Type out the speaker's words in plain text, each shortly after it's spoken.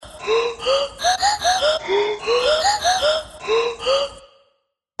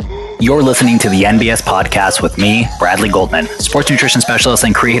You're listening to the NBS podcast with me, Bradley Goldman, sports nutrition specialist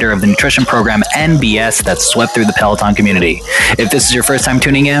and creator of the nutrition program NBS that swept through the Peloton community. If this is your first time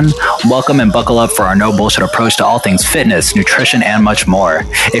tuning in, welcome and buckle up for our no bullshit approach to all things fitness, nutrition, and much more.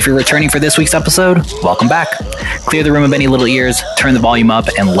 If you're returning for this week's episode, welcome back. Clear the room of any little ears, turn the volume up,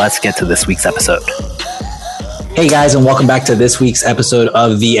 and let's get to this week's episode. Hey guys, and welcome back to this week's episode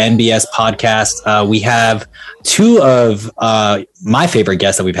of the NBS podcast. We have two of my favorite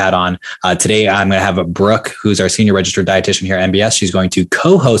guests that we've had on. Today, I'm going to have Brooke, who's our senior registered dietitian here at NBS. She's going to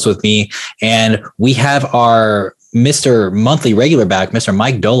co-host with me. And we have our Mr. Monthly regular back, Mr.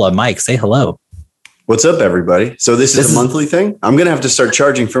 Mike Dola. Mike, say hello. What's up, everybody? So this is a monthly thing? I'm going to have to start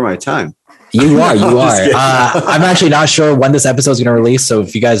charging for my time. You are. I'm actually not sure when this episode is going to release. So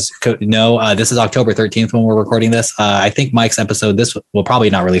if you guys know, this is October 13th when we're recording this. I think Mike's episode, this will probably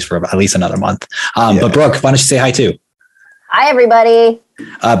not release for at least another month. But Brooke, why don't you say hi too? Hi, everybody.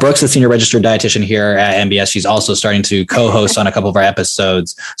 Brooke's the senior registered dietitian here at NBS. She's also starting to co-host on a couple of our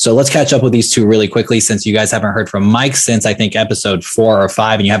episodes. So let's catch up with these two really quickly, since you guys haven't heard from Mike since I think episode 4 or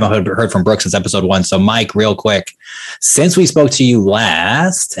 5, and you haven't heard from Brooke since episode 1. So Mike, real quick, since we spoke to you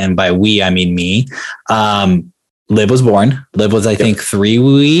last, and by we, I mean me, Liv was born. Liv was, I think, 3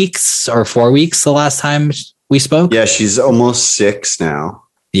 weeks or 4 weeks the last time we spoke. Yeah, she's almost 6 now.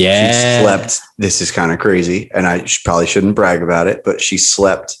 Yeah. She slept. This is kind of crazy, and I probably shouldn't brag about it, but she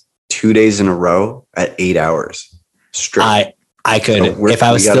slept 2 days in a row at 8 hours straight. I could, if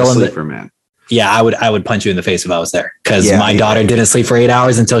I was still in sleeper, man. Yeah, I would punch you in the face if I was there, because my daughter didn't sleep for 8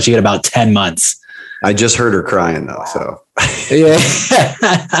 hours until she hit about 10 months. I just heard her crying though, so yeah.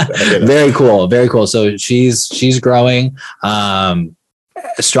 Very cool, very cool. So she's growing.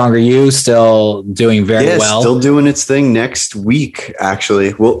 Stronger You still doing very well. Still doing its thing next week,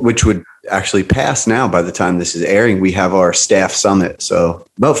 actually. Well, which would actually pass now by the time this is airing. We have our staff summit. So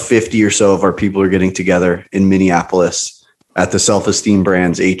about 50 or so of our people are getting together in Minneapolis at the Self-Esteem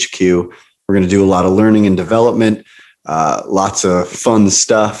Brands HQ. We're going to do a lot of learning and development, lots of fun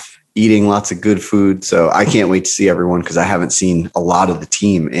stuff, eating lots of good food. So I can't wait to see everyone, because I haven't seen a lot of the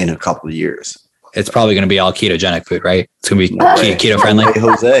team in a couple of years. It's probably going to be all ketogenic food, right? It's going to be keto friendly. Hey,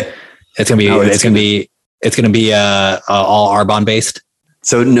 Jose. It's going to be all Arbonne based.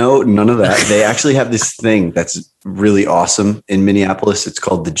 So no, none of that. They actually have this thing that's really awesome in Minneapolis. It's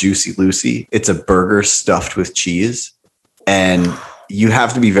called the Juicy Lucy. It's a burger stuffed with cheese, and you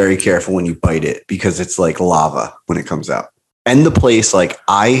have to be very careful when you bite it, because it's like lava when it comes out. And the place, like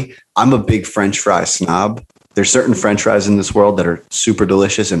I'm a big French fry snob. There's certain French fries in this world that are super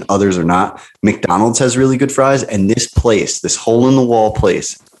delicious and others are not. McDonald's has really good fries. And this place, this hole in the wall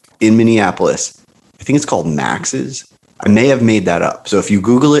place in Minneapolis, I think it's called Max's. I may have made that up. So if you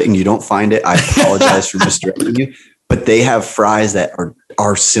Google it and you don't find it, I apologize for misdirecting you. But they have fries that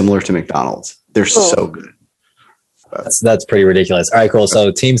are similar to McDonald's. They're so good. That's pretty ridiculous. All right, cool.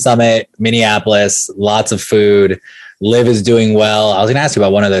 So Team Summit, Minneapolis, lots of food. Liv is doing well. I was going to ask you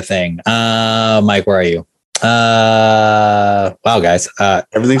about one other thing. Mike, where are you? Wow, guys.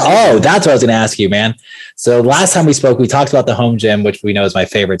 Everything's that's what I was going to ask you, man. So last time we spoke, we talked about the home gym, which we know is my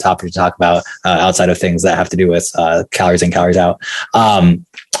favorite topic to talk about outside of things that have to do with calories in, calories out.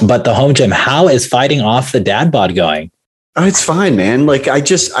 But the home gym, how is fighting off the dad bod going? Oh, it's fine, man. Like I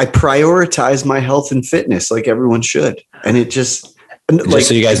prioritize my health and fitness like everyone should. And it just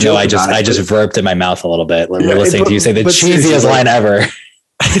so you guys know, I just burped in my mouth a little bit. We're listening to you say the cheesiest line ever.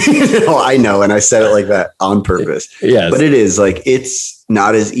 No, I know. And I said it like that on purpose. Yes. But it is like, it's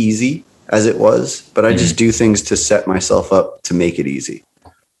not as easy as it was, but I just do things to set myself up to make it easy.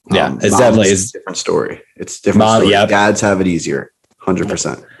 Yeah. It's definitely a different story. It's different. Story. Yep. Dads have it easier.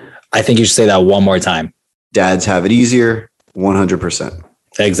 100%. I think you should say that one more time. Dads have it easier. 100%.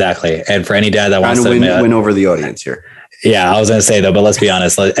 Exactly. And for any dad that wants to win over the audience here. Yeah. I was going to say though, but let's be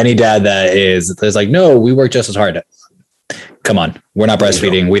honest. Any dad that is like, no, we work just as hard. Come on. We're not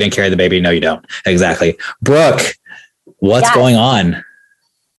breastfeeding. We didn't carry the baby. No, you don't. Exactly. Brooke, what's going on?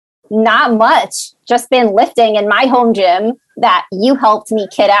 Not much. Just been lifting in my home gym that you helped me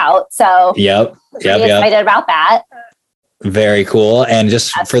kit out. So yep. Excited about that. Very cool. And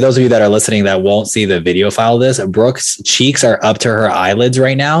just for those of you that are listening that won't see the video file of this, Brooke's cheeks are up to her eyelids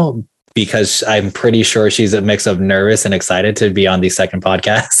right now, because I'm pretty sure she's a mix of nervous and excited to be on the second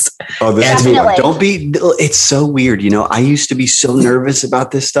podcast. Oh, don't be. It's so weird. You know, I used to be so nervous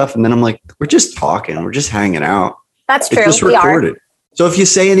about this stuff. And then I'm like, we're just talking. We're just hanging out. That's true. It's just recorded. So if you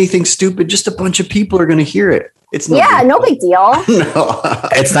say anything stupid, just a bunch of people are going to hear it. It's no big deal. No.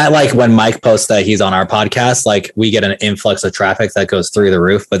 It's not like when Mike posts that he's on our podcast, like we get an influx of traffic that goes through the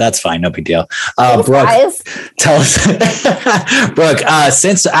roof, but that's fine. No big deal. Thanks, Brooke, guys. tell us, Brooke,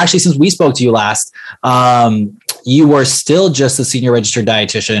 since we spoke to you last, you were still just a senior registered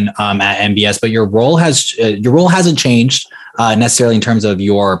dietitian at MBS, but your role hasn't changed necessarily in terms of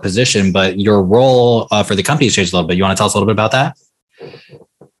your position, but your role for the company has changed a little bit. You want to tell us a little bit about that?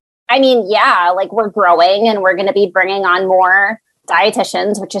 I mean, yeah, like we're growing and we're going to be bringing on more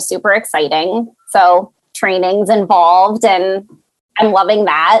dietitians, which is super exciting. So training's involved and I'm loving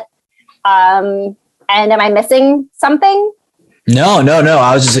that. And am I missing something? No.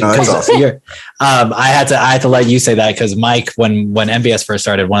 I was just I had to let you say that because Mike, when MBS first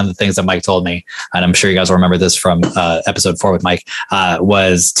started, one of the things that Mike told me, and I'm sure you guys will remember this from episode 4 with Mike,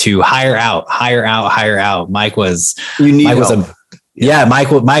 was to hire out. Mike was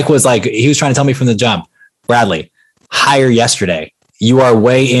Mike was like, he was trying to tell me from the jump, Bradley, hire yesterday. You are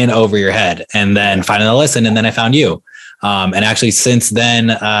way in over your head. And then finally listen. And then I found you. And actually, since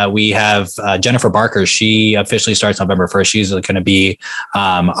then, we have Jennifer Barker. She officially starts November 1st. She's going to be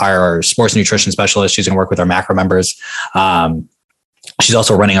our sports nutrition specialist. She's going to work with our macro members. She's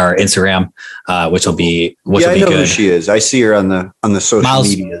also running our Instagram, which will be good. Who she is. I see her on the social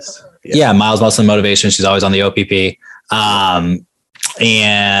medias. Yeah, Miles Muscle Motivation. She's always on the OPP.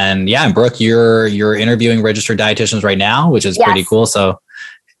 And Brooke, you're interviewing registered dietitians right now, which is pretty cool. So.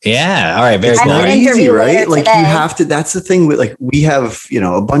 Yeah. All right. Very cool. Not easy, right? Like you have to, that's the thing with like, we have,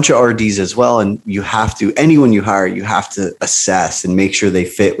 a bunch of RDs as well. And anyone you hire, you have to assess and make sure they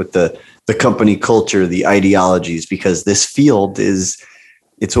fit with the company culture, the ideologies, because this field it's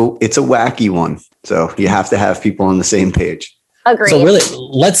a wacky one. So you have to have people on the same page. Agreed. So really,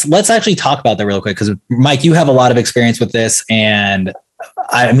 let's actually talk about that real quick. Cause Mike, you have a lot of experience with this, and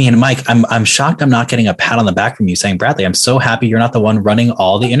I mean, Mike, I'm shocked I'm not getting a pat on the back from you saying, Bradley, I'm so happy you're not the one running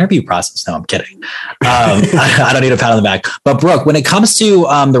all the interview process. No, I'm kidding. I don't need a pat on the back. But Brooke, when it comes to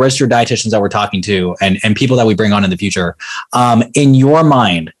the registered dietitians that we're talking to and people that we bring on in the future, in your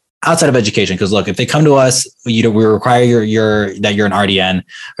mind, outside of education, because look, if they come to us, we require that you're an RDN.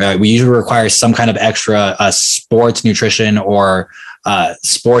 We usually require some kind of extra sports nutrition or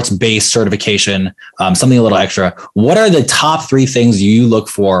sports-based certification, something a little extra. What are the top 3 things you look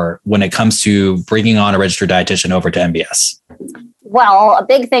for when it comes to bringing on a registered dietitian over to MBS? Well, a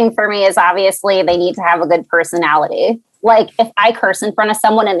big thing for me is obviously they need to have a good personality. Like if I curse in front of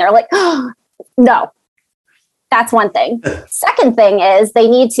someone and they're like, oh, no, that's one thing. Second thing is they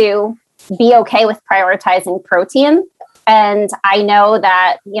need to be okay with prioritizing protein. And I know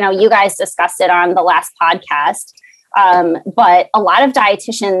that, you guys discussed it on the last podcast. But a lot of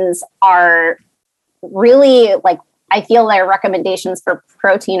dietitians are really I feel their recommendations for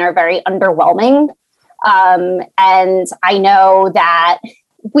protein are very underwhelming. And I know that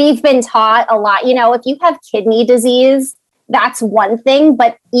we've been taught a lot, if you have kidney disease, that's one thing.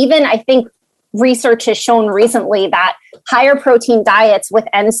 But even I think research has shown recently that higher protein diets with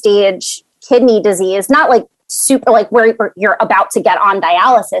end stage kidney disease, not super where you're about to get on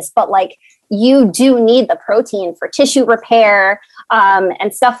dialysis, but you do need the protein for tissue repair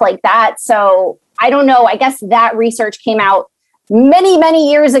and stuff like that. So I don't know. I guess that research came out many, many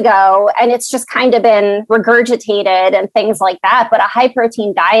years ago, and it's just kind of been regurgitated and things like that. But a high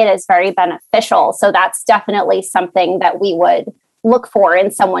protein diet is very beneficial. So that's definitely something that we would look for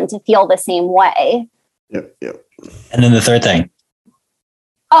in someone to feel the same way. Yep. And then the third thing.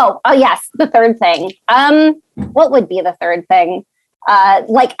 Oh, yes. The third thing. What would be the third thing?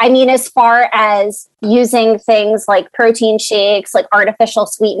 As far as using things like protein shakes, like artificial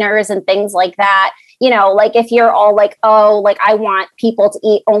sweeteners and things like that, if you're all I want people to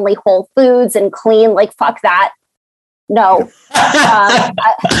eat only whole foods and clean, fuck that. No.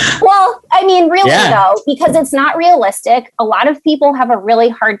 Though, because it's not realistic. A lot of people have a really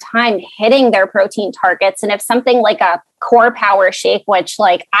hard time hitting their protein targets. And if something like a Core Power shake, which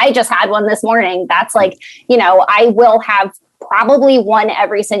I just had one this morning, that's I will have probably one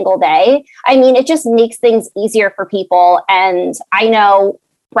every single day. I mean, it just makes things easier for people. And I know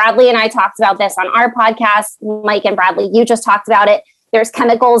Bradley and I talked about this on our podcast. Mike and Bradley, you just talked about it. There's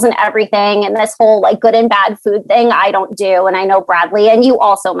chemicals and everything. And this whole good and bad food thing, I don't do. And I know Bradley and you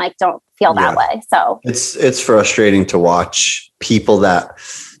also, Mike, don't feel that way. So it's frustrating to watch people that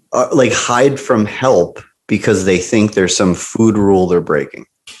hide from help because they think there's some food rule they're breaking.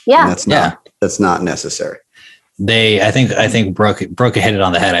 Yeah. And that's not necessary. I think Brooke hit it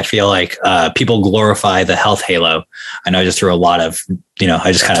on the head. I feel like people glorify the health halo. I know I just threw a lot of,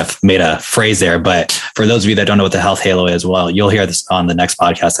 I just kind of made a phrase there, but for those of you that don't know what the health halo is, well, you'll hear this on the next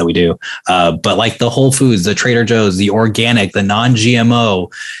podcast that we do. But like the Whole Foods, the Trader Joe's, the organic, the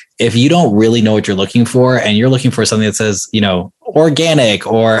non-GMO, if you don't really know what you're looking for and you're looking for something that says, organic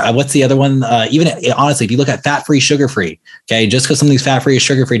or what's the other one? Even honestly, if you look at fat-free, sugar-free, okay, just because something's fat-free or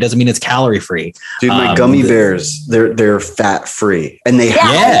sugar-free doesn't mean it's calorie-free. Dude, my gummy bears, they're fat-free and they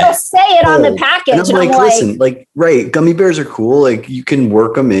they'll say it on the package. And I'm like, listen, right, gummy bears are cool. Like you can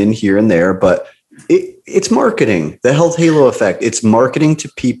work them in here and there, but it's marketing. The health halo effect. It's marketing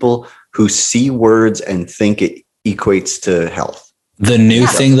to people who see words and think it equates to health. The new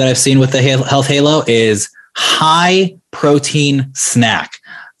thing that I've seen with the health halo is high protein snack.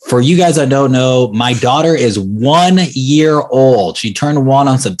 For you guys that don't know, my daughter is 1 year old. She turned 1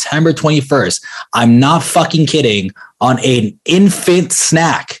 on September 21st. I'm not fucking kidding. On an infant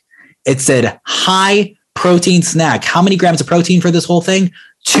snack, it said high protein snack. How many grams of protein for this whole thing?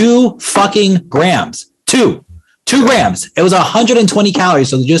 2 fucking grams. 2 grams. It was 120 calories.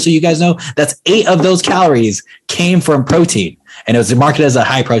 So just so you guys know, that's 8 of those calories came from protein. And it was marketed as a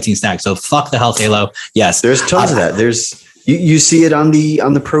high protein snack. So fuck the health halo. Yes. There's tons of that. There's you see it on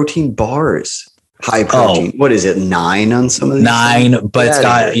the protein bars. High protein. What is it? 9 on some of these? 9, but it's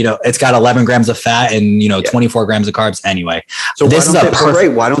got, it's got 11 grams of fat and 24 grams of carbs anyway. So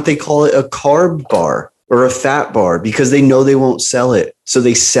why don't they call it a carb bar or a fat bar? Because they know they won't sell it. So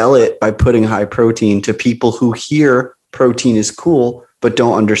they sell it by putting high protein to people who hear protein is cool, but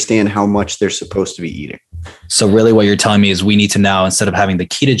don't understand how much they're supposed to be eating. So really what you're telling me is we need to now, instead of having the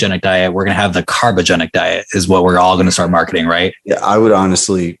ketogenic diet, we're going to have the carbogenic diet is what we're all going to start marketing, right? Yeah, I would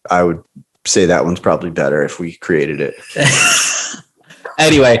say that one's probably better if we created it.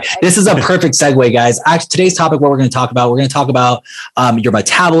 Anyway, this is a perfect segue, guys. Actually, today's topic, what we're going to talk about your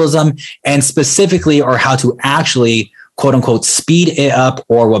metabolism and specifically, or how to actually quote unquote speed it up,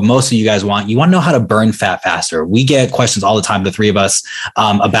 or what most of you guys want. You want to know how to burn fat faster. We get questions all the time, the three of us,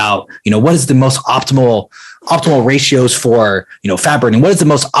 about, what is the most optimal ratios for, fat burning? What is the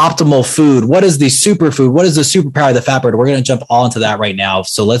most optimal food? What is the superfood? What is the superpower of the fat burner? We're going to jump all into that right now.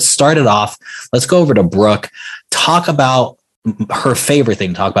 So let's start it off. Let's go over to Brooke, talk about her favorite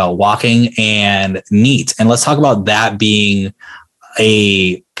thing, talk about walking and NEAT. And let's talk about that being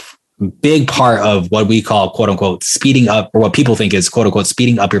a big part of what we call quote unquote speeding up, or what people think is quote unquote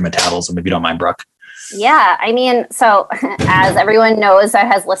speeding up your metabolism, if you don't mind, Brooke. Yeah, I mean, so as everyone knows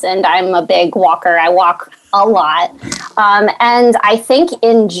that has listened, I'm a big walker. I walk a lot. And I think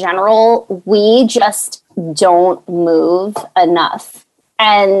in general, we just don't move enough.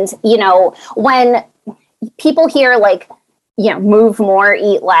 And, when people hear move more,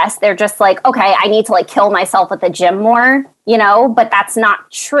 eat less, they're just like, okay, I need to kill myself at the gym more, but that's not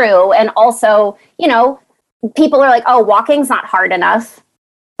true. And also, people are like, oh, walking's not hard enough.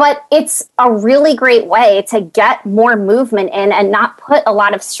 But it's a really great way to get more movement in and not put a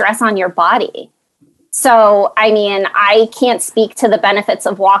lot of stress on your body. So, I mean, I can't speak to the benefits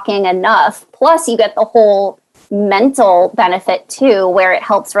of walking enough. Plus, you get the whole mental benefit too, where it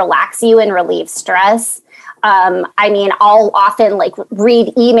helps relax you and relieve stress. I mean, I'll often read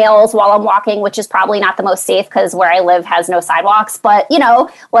emails while I'm walking, which is probably not the most safe because where I live has no sidewalks. But, I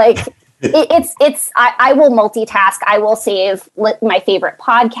will multitask. I will save my favorite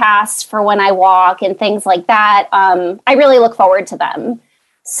podcasts for when I walk and things like that. I really look forward to them.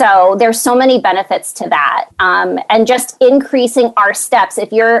 So there's so many benefits to that. And just increasing our steps.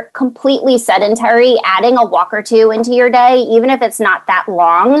 If you're completely sedentary, adding a walk or two into your day, even if it's not that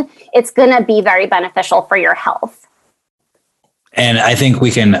long, it's going to be very beneficial for your health. And I think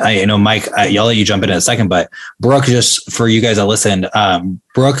we can, Mike, I'll let you jump in a second, but Brooke, just for you guys that listened,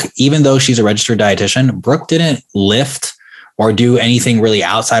 Brooke, even though she's a registered dietitian, Brooke didn't lift or do anything really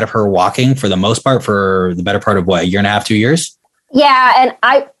outside of her walking for the most part for the better part of what, 1.5 years, 2 years? Yeah. And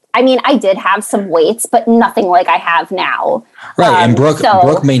I did have some weights, but nothing like I have now. Right. And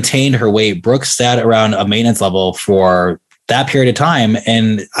Brooke maintained her weight. Brooke sat around a maintenance level for that period of time.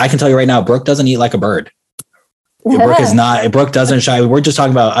 And I can tell you right now, Brooke doesn't eat like a bird. Brooke doesn't shy. We're just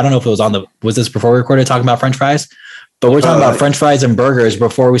talking about, I don't know if it was this before we recorded talking about French fries, but we're talking about French fries and burgers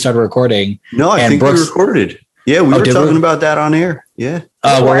before we started recording. No, I think we recorded. Yeah, we were talking about that on air. Yeah.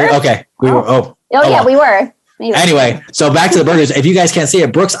 Okay. We were. We were. Anyway, so back to the burgers. If you guys can't see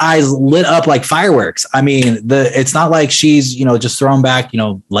it, Brooke's eyes lit up like fireworks. I mean, it's not like she's, just throwing back,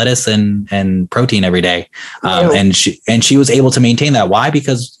 lettuce and protein every day. And she was able to maintain that. Why?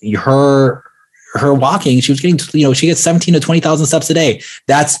 Because her walking, she was getting, she gets 17 to 20,000 steps a day.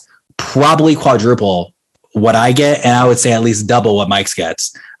 That's probably quadruple what I get, and I would say at least double what Mike's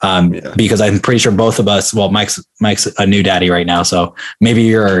gets. Because I'm pretty sure both of us, well, Mike's a new daddy right now, so maybe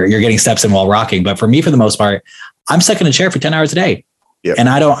you're getting steps in while rocking. But for me, for the most part, I'm stuck in a chair for 10 hours a day. Yep. And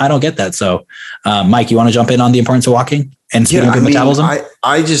I don't get that. So, Mike, you want to jump in on the importance of walking and speeding up metabolism?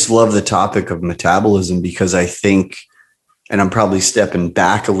 I just love the topic of metabolism because I think, and I'm probably stepping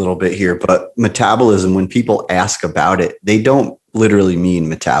back a little bit here, but metabolism, when people ask about it, they don't literally mean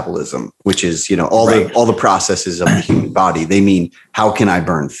metabolism, which is, all the processes of the human body. They mean, how can I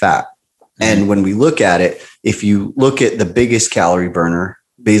burn fat? And when we look at it, if you look at the biggest calorie burner,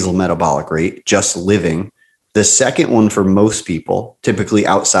 basal metabolic rate, just living, the second one for most people, typically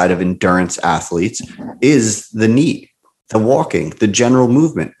outside of endurance athletes, is the NEAT, the walking, the general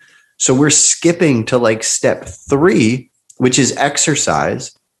movement. So we're skipping to like step 3, which is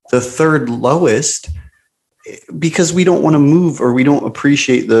exercise, the third lowest, because we don't want to move, or we don't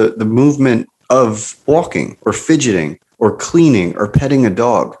appreciate the movement of walking or fidgeting or cleaning or petting a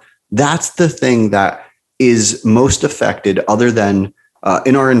dog. That's the thing that is most affected other than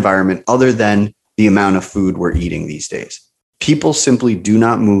in our environment, other than the amount of food we're eating these days. People simply do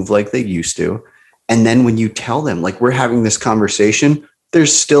not move like they used to. And then when you tell them, like we're having this conversation,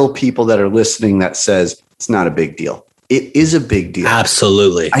 there's still people that are listening that says it's not a big deal. It is a big deal.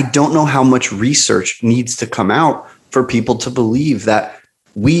 Absolutely. I don't know how much research needs to come out for people to believe that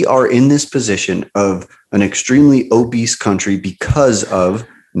we are in this position of an extremely obese country because of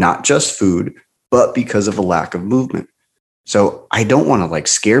not just food, but because of a lack of movement. So I don't want to like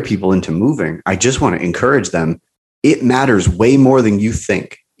scare people into moving. I just want to encourage them. It matters way more than you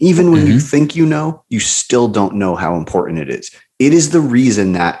think. Even when you think you still don't know how important it is. It is the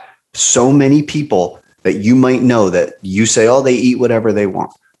reason that so many people that you might know that you say, oh, they eat whatever they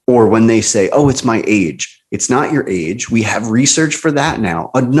want. Or when they say, oh, it's my age. It's not your age. We have research for that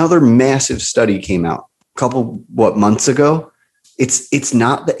now. Another massive study came out a couple months ago. It's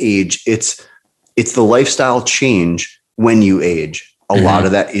not the age. It's the lifestyle change when you age. A lot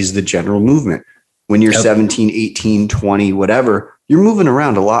of that is the general movement. When you're 17, 18, 20, whatever, you're moving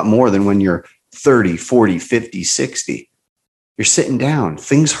around a lot more than when you're 30, 40, 50, 60. You're sitting down.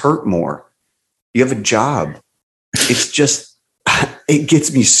 Things hurt more. You have a job. It's just, it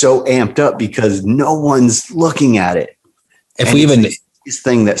gets me so amped up because no one's looking at it. If we even this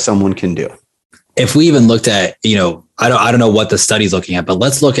thing that someone can do. If we even looked at, I don't know what the study's looking at, but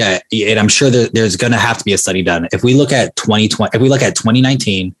let's look at, and I'm sure that there's going to have to be a study done. If we look at 2020, if we look at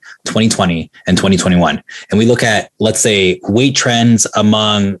 2019, 2020, and 2021, and we look at, let's say, weight trends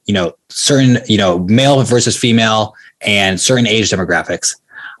among, certain, male versus female and certain age demographics,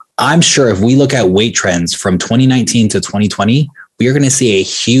 I'm sure if we look at weight trends from 2019 to 2020, we are going to see a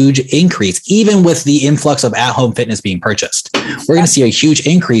huge increase, even with the influx of at-home fitness being purchased. We're going to see a huge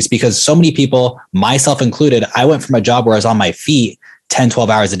increase because so many people, myself included, I went from a job where I was on my feet 10, 12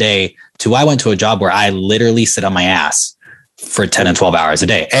 hours a day to I went to a job where I literally sit on my ass for 10 and 12 hours a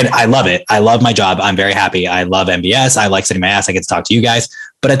day. And I love it. I love my job. I'm very happy. I love MBS. I like sitting my ass. I get to talk to you guys.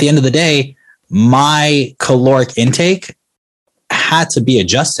 But at the end of the day, my caloric intake had to be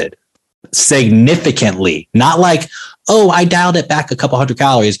adjusted significantly. Not like, oh, I dialed it back a couple hundred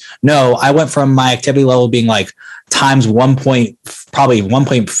calories. No, I went from my activity level being like times probably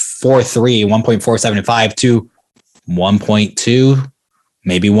 1.43, 1.475 to 1.2,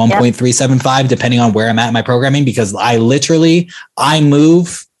 maybe 1.375, depending on where I'm at in my programming, because I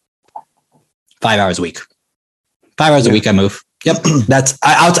move 5 hours a week. 5 hours a week I move. Yep.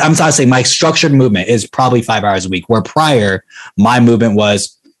 I'm saying my structured movement is probably 5 hours a week, where prior my movement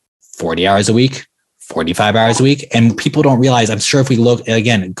was 40 hours a week, 45 hours a week. And people don't realize, I'm sure if we look,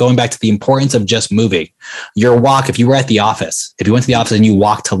 again, going back to the importance of just moving, your walk, if you were at the office, if you went to the office and you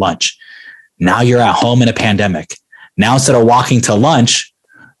walked to lunch, now you're at home in a pandemic. Now, instead of walking to lunch,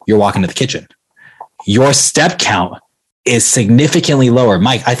 you're walking to the kitchen. Your step count is significantly lower.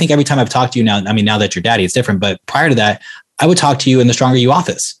 Mike, I think every time I've talked to you now, now that you're daddy, it's different. But prior to that, I would talk to you in the Stronger You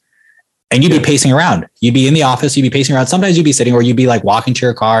office. And you'd be pacing around. You'd be in the office. You'd be pacing around. Sometimes you'd be sitting, or you'd be like walking to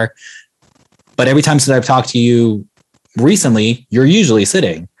your car. But every time since I've talked to you recently, you're usually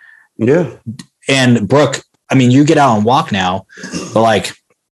sitting. Yeah. And Brooke, you get out and walk now, but like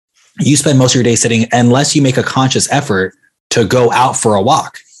you spend most of your day sitting unless you make a conscious effort to go out for a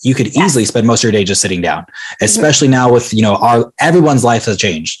walk. You could easily spend most of your day just sitting down, especially now with, everyone's life has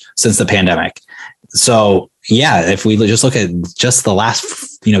changed since the pandemic. So yeah, if we just look at just the last,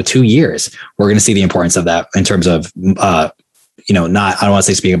 2 years, we're going to see the importance of that in terms of, I don't want to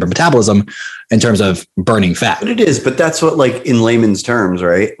say speaking about metabolism, in terms of burning fat. But it is, but that's what, like in layman's terms,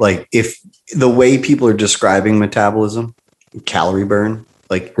 right? Like if the way people are describing metabolism, calorie burn,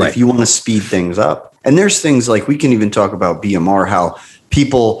 like if you want to speed things up, And there's things like, we can even talk about BMR, how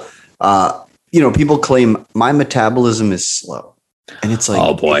people, people claim my metabolism is slow. And it's like,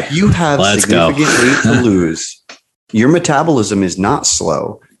 oh boy, if you have significant weight to lose, your metabolism is not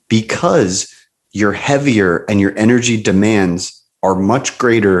slow because you're heavier and your energy demands are much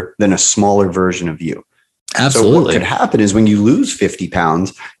greater than a smaller version of you. Absolutely. So what could happen is when you lose 50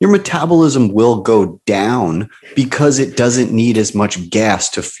 pounds, your metabolism will go down because it doesn't need as much gas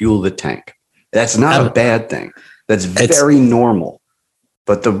to fuel the tank. That's not a bad thing. That's very normal.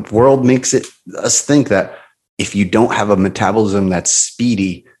 But the world makes us think that if you don't have a metabolism that's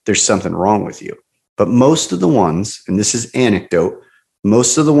speedy, there's something wrong with you. But most of the ones, and this is anecdote,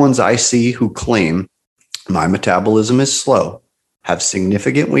 most of the ones I see who claim my metabolism is slow have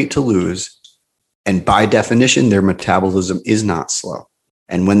significant weight to lose. And by definition, their metabolism is not slow.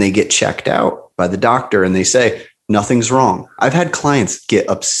 And when they get checked out by the doctor and they say, nothing's wrong. I've had clients get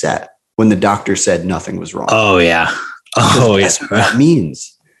upset when the doctor said nothing was wrong. Oh, yeah. Oh, yeah. What that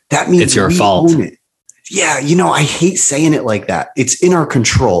means. That means it's your fault. Own it. Yeah. I hate saying it like that. It's in our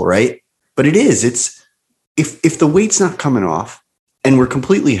control, right? But it is. It's if the weight's not coming off and we're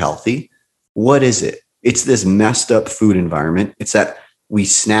completely healthy, what is it? It's this messed up food environment. It's that we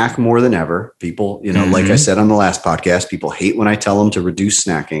snack more than ever. People, like I said on the last podcast, people hate when I tell them to reduce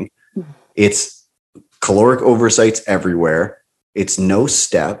snacking. It's caloric oversights everywhere. It's no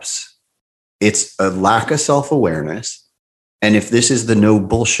steps. It's a lack of self-awareness. And if this is the no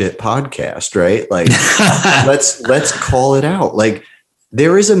bullshit podcast, right? Like, let's call it out. Like,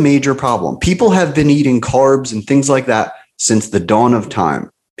 there is a major problem. People have been eating carbs and things like that since the dawn of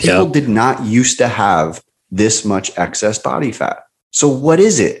time. People did not used to have this much excess body fat. So what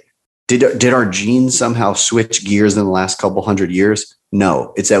is it? Did our genes somehow switch gears in the last couple hundred years?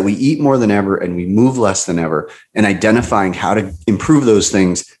 No, it's that we eat more than ever and we move less than ever. And identifying how to improve those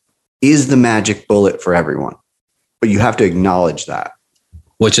things is the magic bullet for everyone. But you have to acknowledge that.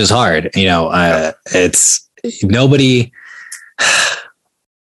 Which is hard. It's nobody.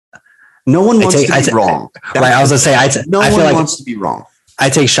 No one wants to be wrong. Right. I was going to say, no one wants to be wrong. I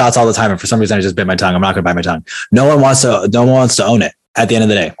take shots all the time, and for some reason, I just bit my tongue. I'm not going to bite my tongue. No one wants to own it. At the end of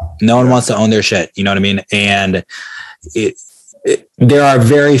the day, no one wants to own their shit. You know what I mean? And there are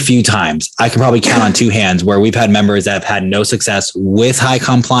very few times, I can probably count on two hands, where we've had members that have had no success with high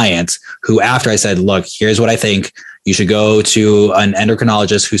compliance, who, after I said, look, here's what I think, you should go to an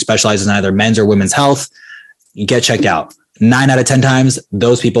endocrinologist who specializes in either men's or women's health, you get checked out. 9 out of 10 times,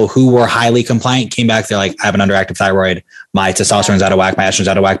 those people who were highly compliant came back. They're like, I have an underactive thyroid. My testosterone's out of whack. My estrogen's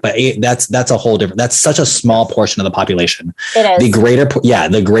out of whack. But that's a whole different, that's such a small portion of the population. It is.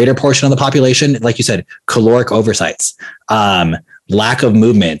 The greater portion of the population, like you said, caloric oversights, lack of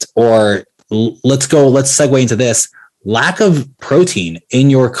movement, or let's segue into this. Lack of protein in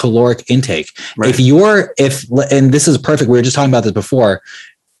your caloric intake. Right. And this is perfect. We were just talking about this before.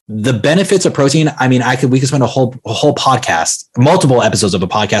 The benefits of protein. I mean, we could spend a whole podcast, multiple episodes of a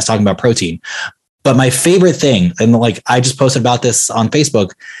podcast talking about protein. But my favorite thing, and like I just posted about this on Facebook,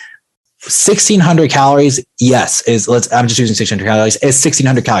 1,600 calories. Yes, I'm just using 1,600 calories. Is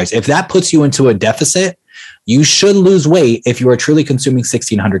 1,600 calories. If that puts you into a deficit, you should lose weight if you are truly consuming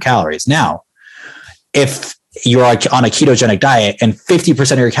 1,600 calories. Now, if you're on a ketogenic diet and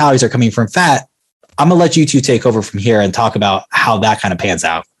 50% of your calories are coming from fat, I'm gonna let you two take over from here and talk about how that kind of pans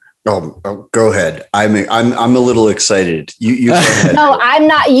out. Oh, go ahead. I'm a little excited. You go ahead. No, I'm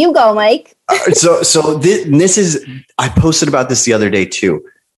not. You go, Mike. So this is, I posted about this the other day too.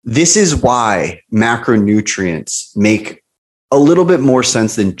 This is why macronutrients make a little bit more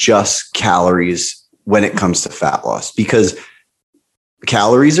sense than just calories when it comes to fat loss, because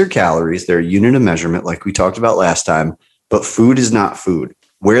calories are calories. They're a unit of measurement, like we talked about last time, but food is not food.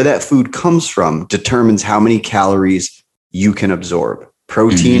 Where that food comes from determines how many calories you can absorb.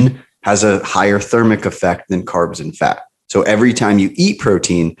 Protein has a higher thermic effect than carbs and fat. So every time you eat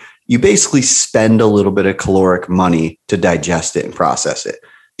protein, you basically spend a little bit of caloric money to digest it and process it.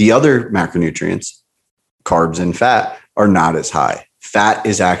 The other macronutrients, carbs and fat, are not as high. Fat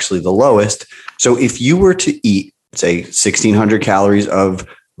is actually the lowest. So if you were to eat, say, 1,600 calories of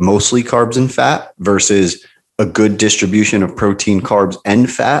mostly carbs and fat versus a good distribution of protein, carbs,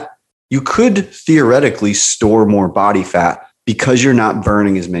 and fat, you could theoretically store more body fat because you're not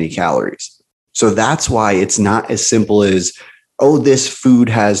burning as many calories. So that's why it's not as simple as, oh, this food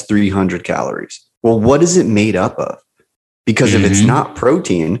has 300 calories. Well, what is it made up of? Because if it's not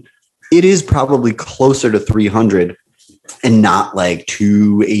protein, it is probably closer to 300 and not like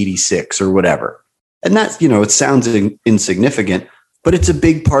 286 or whatever. And that's, it sounds insignificant, but it's a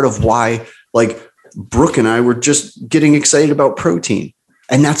big part of why, like, Brooke and I were just getting excited about protein.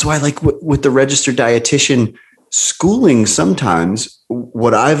 And that's why, like with the registered dietitian schooling, sometimes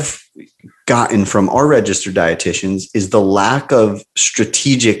what I've gotten from our registered dietitians is the lack of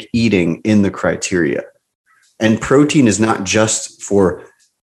strategic eating in the criteria. And protein is not just for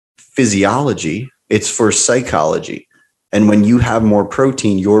physiology, it's for psychology. And when you have more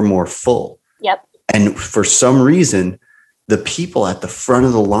protein, you're more full. Yep. And for some reason, the people at the front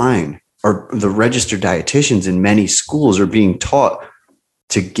of the line or the registered dietitians in many schools are being taught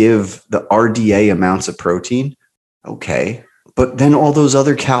to give the RDA amounts of protein. Okay. But then all those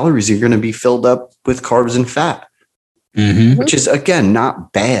other calories are going to be filled up with carbs and fat, which is, again,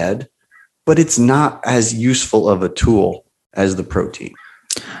 not bad, but it's not as useful of a tool as the protein.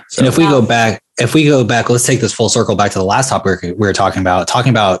 So, and if we go back, let's take this full circle back to the last topic we were talking about,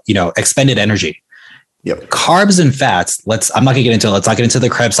 expended energy. Yep. Carbs and fats. I'm not gonna get into it. Let's not get into the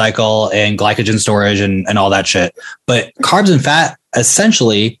Krebs cycle and glycogen storage and all that shit. But carbs and fat,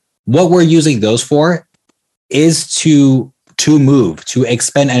 essentially, what we're using those for is to move, to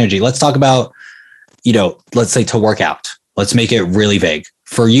expend energy. Let's talk about, let's say to work out. Let's make it really vague.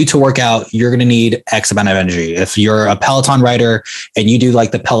 For you to work out, you're going to need X amount of energy. If you're a Peloton rider and you do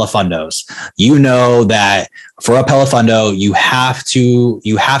like the Pelofundos, you know that for a Pelofundo, you have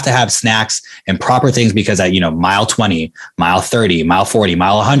to have snacks and proper things because at, mile 20, mile 30, mile 40,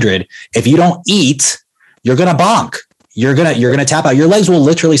 mile 100, if you don't eat, you're going to bonk. You're going to tap out. Your legs will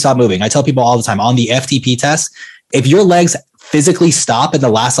literally stop moving. I tell people all the time on the FTP test, if your legs physically stop in the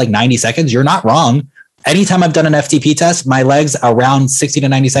last 90 seconds, you're not wrong. Anytime I've done an FTP test, my legs around 60 to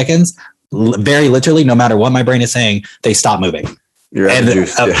 90 seconds, very literally, no matter what my brain is saying, they stop moving. You're out of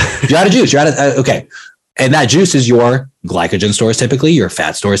juice. You're out of juice. Okay. And that juice is your glycogen stores, typically, your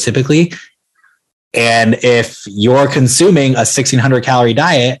fat stores, typically. And if you're consuming a 1,600 calorie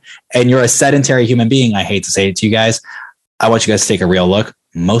diet and you're a sedentary human being, I hate to say it to you guys, I want you guys to take a real look.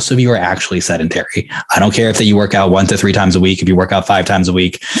 Most of you are actually sedentary. I don't care if that you work out 1 to 3 times a week, if you work out 5 times a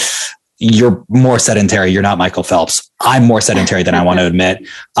week. You're more sedentary. You're not Michael Phelps. I'm more sedentary than I want to admit.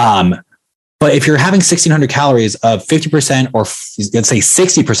 But if you're having 1,600 calories of 50% or let's say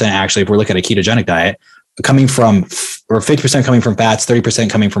 60%, actually, if we're looking at a ketogenic diet, coming from, or 50% coming from fats, 30%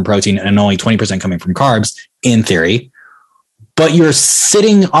 coming from protein, and only 20% coming from carbs, in theory, but you're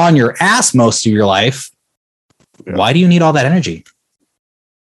sitting on your ass most of your life, why do you need all that energy?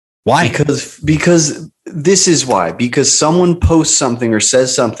 Why? Because this is why. Because someone posts something or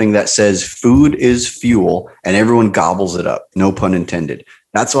says something that says food is fuel and everyone gobbles it up. No pun intended.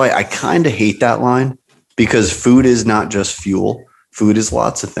 That's why I kind of hate that line, because food is not just fuel. Food is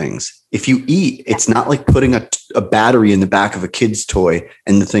lots of things. If you eat, it's not like putting a battery in the back of a kid's toy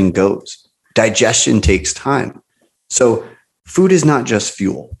and the thing goes. Digestion takes time. So food is not just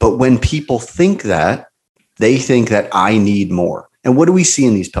fuel. But when people think that, they think that I need more. And what do we see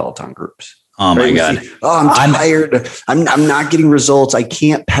in these Peloton groups? Oh my God. I'm tired. I'm not getting results. I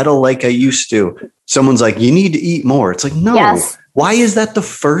can't pedal like I used to. Someone's like, you need to eat more. It's like, no. Yes. Why is that the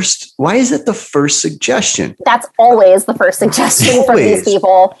first suggestion? That's always the first suggestion from these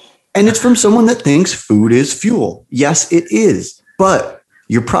people. And it's from someone that thinks food is fuel. Yes, it is. But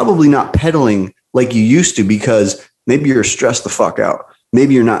you're probably not pedaling like you used to because maybe you're stressed the fuck out.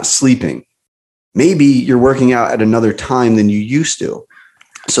 Maybe you're not sleeping. Maybe you're working out at another time than you used to.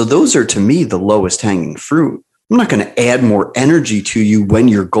 So those are, to me, the lowest hanging fruit. I'm not going to add more energy to you when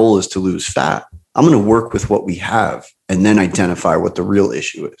your goal is to lose fat. I'm going to work with what we have and then identify what the real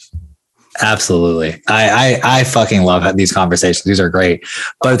issue is. Absolutely. I fucking love these conversations. These are great.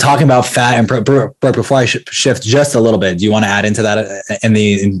 But talking about fat and before I shift just a little bit, do you want to add into that in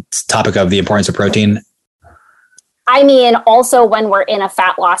the topic of the importance of protein? I mean, also when we're in a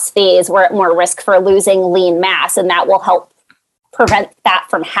fat loss phase, we're at more risk for losing lean mass, and that will help prevent that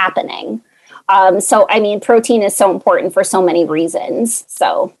from happening. So, I mean, protein is so important for so many reasons.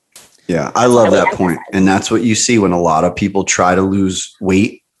 So, yeah, I love that point. And that's what you see when a lot of people try to lose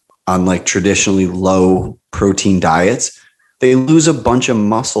weight on like traditionally low protein diets. They lose a bunch of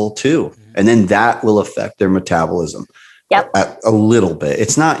muscle too. And then that will affect their metabolism a little bit.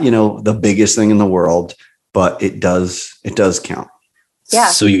 It's not, the biggest thing in the world, but it does count. Yeah.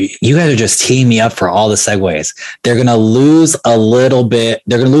 So you guys are just teeing me up for all the segues. They're going to lose a little bit.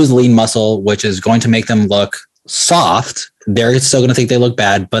 They're going to lose lean muscle, which is going to make them look soft. They're still going to think they look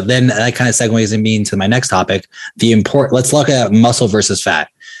bad. But then that kind of segues me into my next topic. Let's look at muscle versus fat.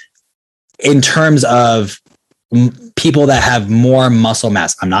 In terms of people that have more muscle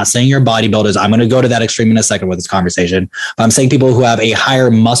mass, I'm not saying you're bodybuilders. I'm going to go to that extreme in a second with this conversation. But I'm saying people who have a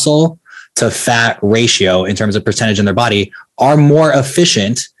higher muscle to fat ratio in terms of percentage in their body are more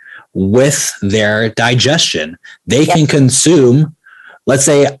efficient with their digestion. They can consume let's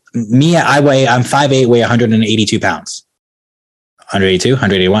say I'm 5'8", weigh 182 pounds. 182,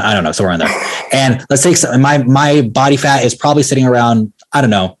 181, I don't know, somewhere in there. And let's say my body fat is probably sitting around, I don't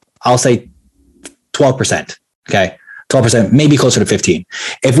know, I'll say 12%. Okay. 12%, maybe closer to 15.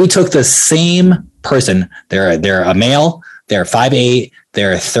 If we took the same person, they're a male, they're 5'8",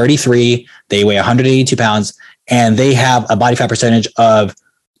 they're 33, they weigh 182 pounds, and they have a body fat percentage of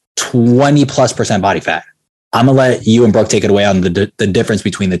 20+% body fat. I'm going to let you and Brooke take it away on the difference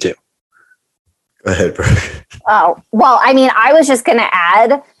between the two. Go ahead, Brooke. Oh, well, I mean, I was just going to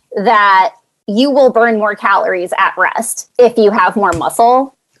add that you will burn more calories at rest if you have more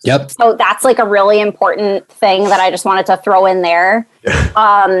muscle. Yep. So that's like a really important thing that I just wanted to throw in there. You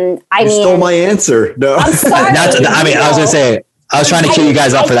stole my answer. No, I'm sorry. I was going to say, I was trying to cue you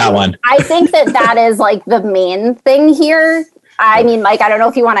guys up for that one. I think that is like the main thing here. I mean, Mike, I don't know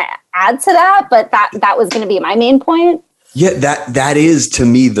if you want to add to that, but that was going to be my main point. Yeah, that is to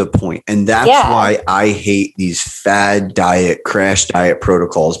me the point. And that's why I hate these fad diet, crash diet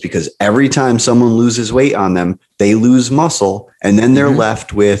protocols, because every time someone loses weight on them, they lose muscle, and then they're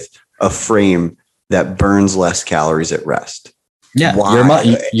left with a frame that burns less calories at rest. Yeah,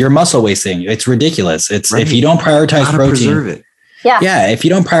 you're muscle wasting. It's ridiculous. It's right. If you don't prioritize protein, preserve it. Yeah. If you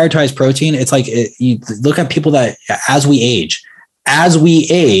don't prioritize protein, it's like you look at people that as we age,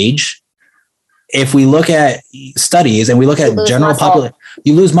 if we look at studies and we look at general population,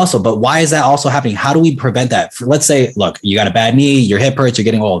 you lose muscle. But why is that also happening? How do we prevent that? Let's say, look, you got a bad knee, your hip hurts, you're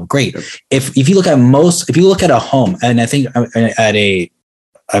getting old. Great. If you look at a home, and I think I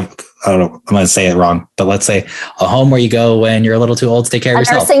don't know, I'm going to say it wrong, but let's say a home where you go when you're a little too old to take care of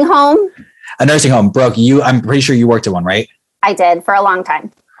yourself. A nursing home. Brooke, I'm pretty sure you worked at one, right? I did for a long time.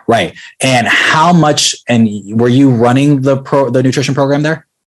 Right. And how much, and were you running the nutrition program there?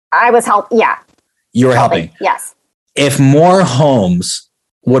 I was helping. Yeah. You were helping. Yes. If more homes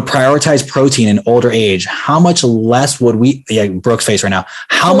would prioritize protein in older age, how much less would we, Brooke's face right now,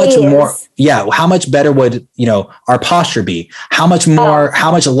 how much better would, our posture be? How much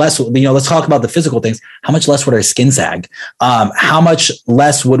less, let's talk about the physical things. How much less would our skin sag? How much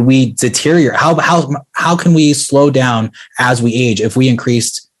less would we deteriorate? How can we slow down as we age if we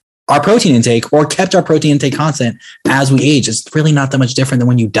increased our protein intake or kept our protein intake constant as we age? It's really not that much different than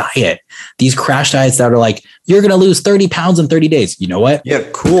when you diet. These crash diets that are like, you're going to lose 30 pounds in 30 days. You know what? Yeah,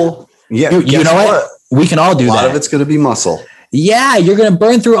 cool. Yeah. You know what? We can all do that. A lot of it's going to be muscle. Yeah. You're going to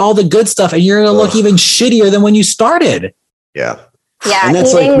burn through all the good stuff and you're going to look even shittier than when you started. Yeah. Yeah. And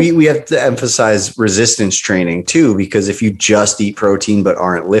that's like, we have to emphasize resistance training too, because if you just eat protein but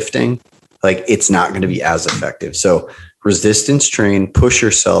aren't lifting, like it's not going to be as effective. So resistance train, push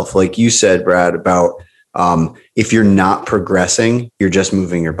yourself. Like you said, Brad, about if you're not progressing, you're just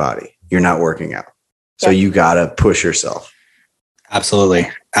moving your body. You're not working out. So you got to push yourself. Absolutely.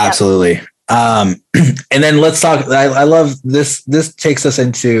 And then let's talk. I love this. This takes us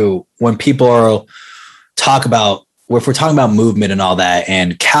into when people talk about, if we're talking about movement and all that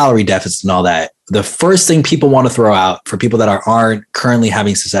and calorie deficits and all that, the first thing people want to throw out for people that aren't currently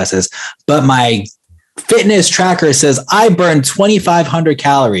having successes, but my fitness tracker says I burned 2,500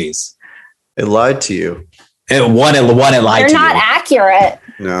 calories. It lied to you. It lied to you. They're not accurate.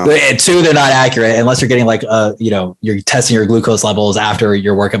 No. Two, they're not accurate unless you're getting like, you're testing your glucose levels after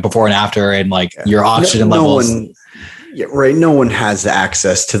your workout, before and after, and like your oxygen levels. No one has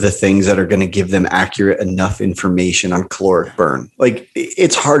access to the things that are going to give them accurate enough information on caloric burn. Like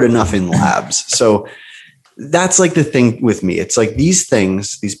it's hard enough in labs. So that's like the thing with me. It's like these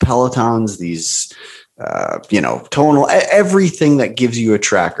things, these Pelotons, these, tonal, everything that gives you a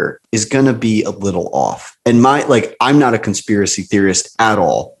tracker is going to be a little off. And I'm not a conspiracy theorist at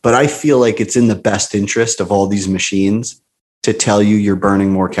all, but I feel like it's in the best interest of all these machines to tell you you're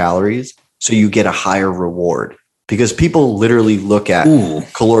burning more calories so you get a higher reward, because people literally look at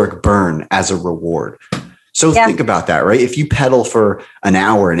caloric burn as a reward. So think about that, right? If you pedal for an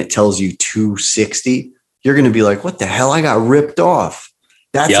hour and it tells you 260, you're going to be like, what the hell? I got ripped off.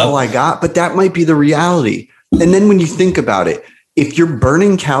 That's all I got. But that might be the reality. And then when you think about it, if you're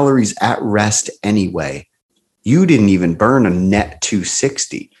burning calories at rest anyway, you didn't even burn a net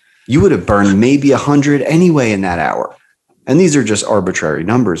 260. You would have burned maybe 100 anyway in that hour. And these are just arbitrary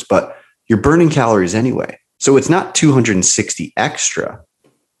numbers, but you're burning calories anyway. So it's not 260 extra.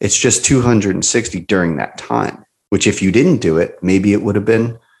 It's just 260 during that time, which if you didn't do it, maybe it would have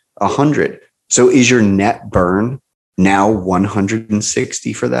been 100. So is your net burn now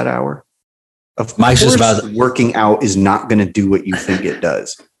 160 for that hour? Of course, working out is not going to do what you think it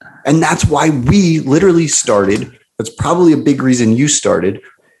does. And that's why we literally started. That's probably a big reason you started,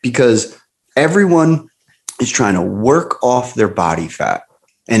 because everyone is trying to work off their body fat.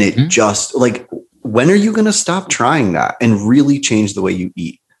 And it just like, when are you going to stop trying that and really change the way you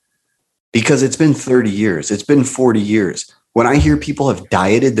eat? Because it's been 30 years. It's been 40 years. When I hear people have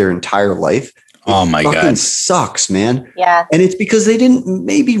dieted their entire life, oh my God, sucks, man. Yeah. And it's because they didn't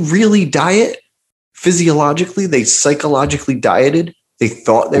maybe really diet physiologically. They psychologically dieted. They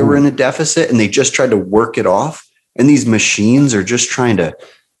thought they were in a deficit and they just tried to work it off. And these machines are just trying to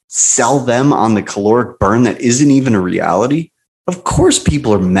sell them on the caloric burn that isn't even a reality. Of course,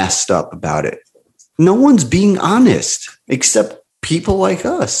 people are messed up about it. No one's being honest except people like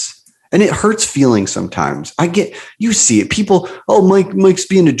us. And it hurts feelings sometimes. You see it. People, oh, Mike's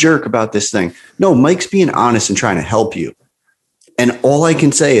being a jerk about this thing. No, Mike's being honest and trying to help you. And all I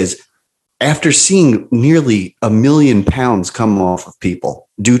can say is, after seeing nearly 1 million pounds come off of people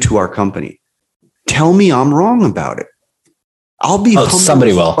due to our company, tell me I'm wrong about it. I'll be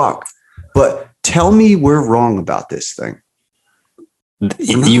somebody will. Fuck, but tell me we're wrong about this thing.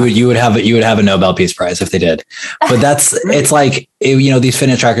 You would have a Nobel Peace Prize if they did, but it's like, these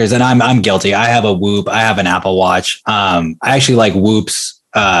fitness trackers, and I'm guilty. I have a Whoop. I have an Apple Watch. I actually like Whoop's,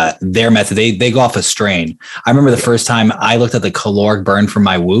 their method. They go off a strain. I remember the first time I looked at the caloric burn from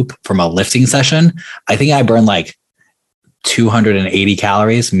my Whoop from a lifting session. I think I burned like 280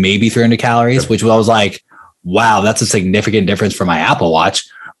 calories, maybe 300 calories, which I was like, wow, that's a significant difference for my Apple Watch.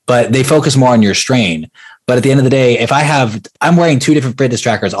 But they focus more on your strain. But at the end of the day, if I'm wearing 2 different fitness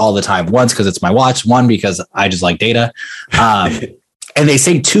trackers all the time. Once because it's my watch, one because I just like data. And they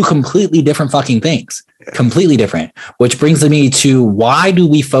say 2 completely different fucking things, completely different, which brings me to, why do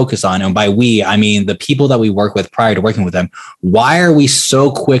we focus on, and by we, I mean the people that we work with prior to working with them, why are we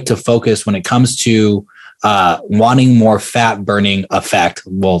so quick to focus when it comes to wanting more fat burning effect?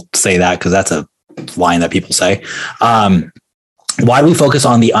 We'll say that because that's a line that people say. Why do we focus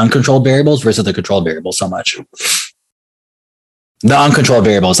on the uncontrolled variables versus the controlled variables so much? The uncontrolled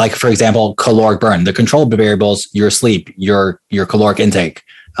variables, like for example, caloric burn. The controlled variables, your sleep, your caloric intake.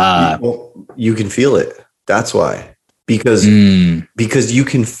 Well, you can feel it. That's why. Because you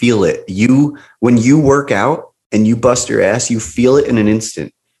can feel it. When you work out and you bust your ass, you feel it in an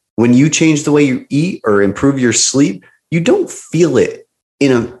instant. When you change the way you eat or improve your sleep, you don't feel it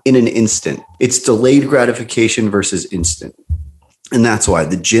in an instant. It's delayed gratification versus instant. And that's why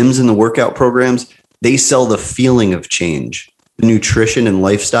the gyms and the workout programs, they sell the feeling of change. The nutrition and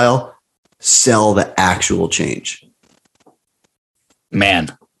lifestyle sell the actual change. Man,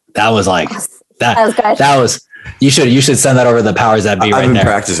 that was like that. That was good. That was, you should send that over to the powers that be. I've been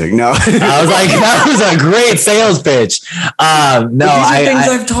practicing. No, I was like, that was a great sales pitch. No, these are things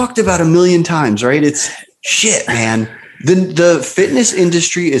I've talked about 1 million times, right? It's shit, man. The fitness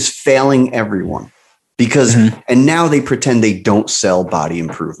industry is failing everyone. Because, and now they pretend they don't sell body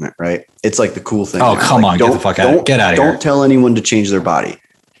improvement, right? It's like the cool thing. Oh, come on, get the fuck out. Get out of here. Don't tell anyone to change their body.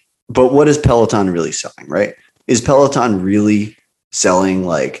 But what is Peloton really selling, right? Is Peloton really selling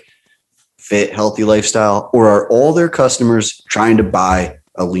like fit, healthy lifestyle? Or are all their customers trying to buy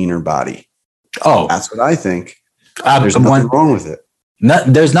a leaner body? Oh, that's what I think. There's nothing wrong with it.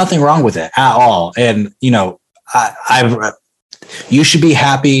 There's nothing wrong with it at all. And, you should be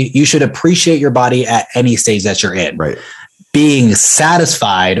happy. You should appreciate your body at any stage that you're in. Right. Being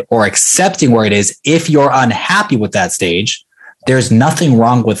satisfied or accepting where it is, if you're unhappy with that stage, there's nothing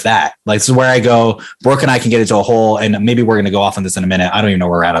wrong with that. Like, this is where I go. Brooke and I can get into a whole, and maybe we're going to go off on this in a minute. I don't even know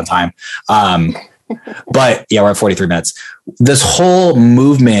where we're at on time. But yeah, we're at 43 minutes. This whole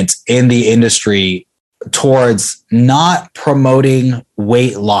movement in the industry towards not promoting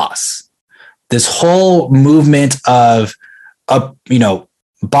weight loss, this whole movement of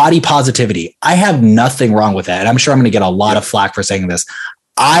body positivity. I have nothing wrong with that. And I'm sure I'm going to get a lot of flack for saying this.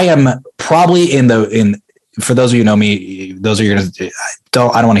 I am probably for those of you who know me, those of you I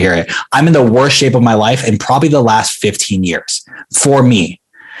don't want to hear it. I'm in the worst shape of my life in probably the last 15 years for me.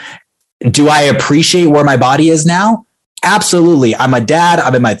 Do I appreciate where my body is now? Absolutely. I'm a dad.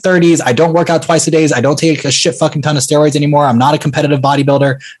 I'm in my 30s. I don't work out twice a day. I don't take a shit fucking ton of steroids anymore. I'm not a competitive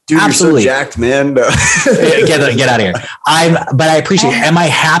bodybuilder. Dude, absolutely. You're so jacked, man. Get out of here. But I appreciate it. Am I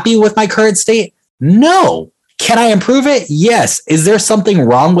happy with my current state? No. Can I improve it? Yes. Is there something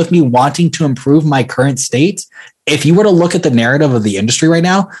wrong with me wanting to improve my current state? If you were to look at the narrative of the industry right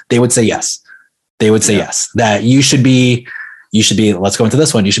now, they would say yes. They would say yes. That you should be, let's go into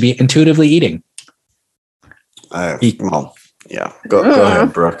this one. You should be intuitively eating. Go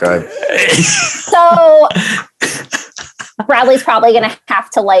ahead, Brooke. So Bradley's probably going to have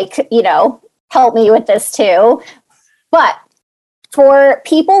to help me with this too. But for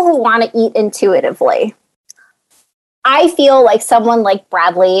people who want to eat intuitively, I feel like someone like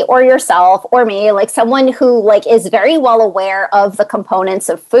Bradley or yourself or me, like someone who like is very well aware of the components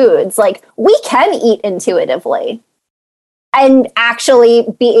of foods, like we can eat intuitively and actually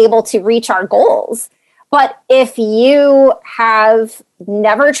be able to reach our goals. But if you have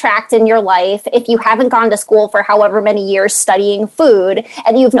never tracked in your life, if you haven't gone to school for however many years studying food,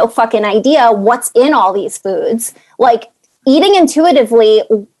 and you have no fucking idea what's in all these foods, like eating intuitively,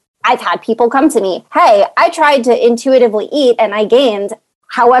 I've had people come to me, hey, I tried to intuitively eat and I gained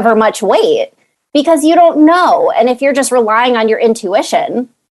however much weight, because you don't know. And if you're just relying on your intuition,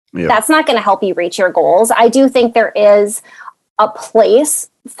 that's not going to help you reach your goals. I do think there is a place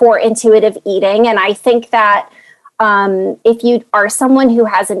for intuitive eating. And I think that if you are someone who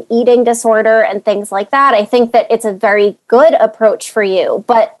has an eating disorder and things like that, I think that it's a very good approach for you.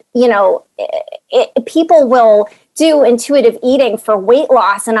 But, you know, people will do intuitive eating for weight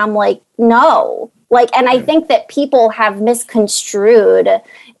loss. And I'm like, no. Like, and I think that people have misconstrued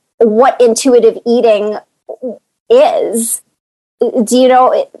what intuitive eating is. Do you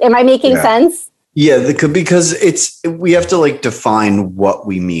know, am I making sense? Yeah, because we have to like define what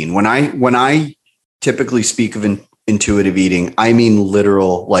we mean. When I typically speak of intuitive eating, I mean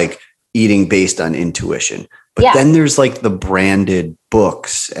literal like eating based on intuition. But then there's like the branded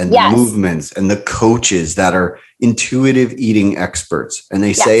books and the movements and the coaches that are intuitive eating experts. And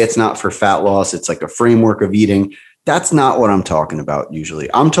they say it's not for fat loss. It's like a framework of eating. That's not what I'm talking about usually.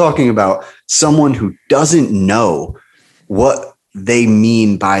 I'm talking about someone who doesn't know what they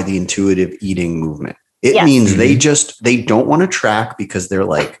mean by the intuitive eating movement. It means they don't want to track because they're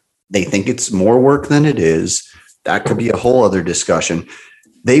like, they think it's more work than it is. That could be a whole other discussion.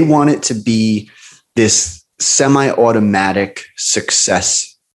 They want it to be this semi-automatic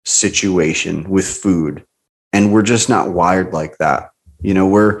success situation with food. And we're just not wired like that. You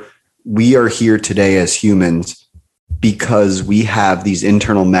know, we are here today as humans because we have these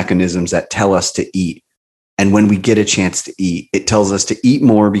internal mechanisms that tell us to eat. And when we get a chance to eat, it tells us to eat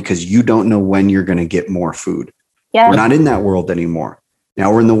more because you don't know when you're going to get more food. Yeah. We're not in that world anymore.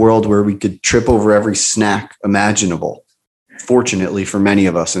 Now we're in the world where we could trip over every snack imaginable. Fortunately for many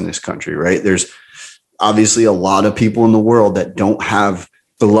of us in this country, right? There's obviously a lot of people in the world that don't have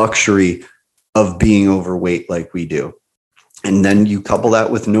the luxury of being overweight like we do. And then you couple that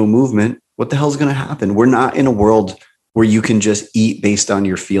with no movement. What the hell is going to happen? We're not in a world where you can just eat based on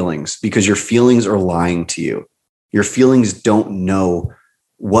your feelings, because your feelings are lying to you. Your feelings don't know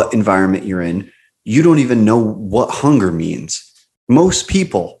what environment you're in. You don't even know what hunger means. Most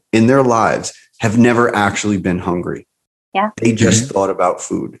people in their lives have never actually been hungry. Yeah. They just thought about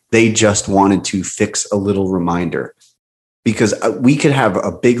food. They just wanted to fix a little reminder, because we could have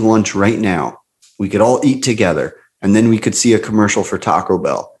a big lunch right now. We could all eat together, and then we could see a commercial for Taco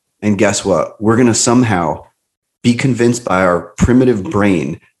Bell. And guess what? We're going to somehow be convinced by our primitive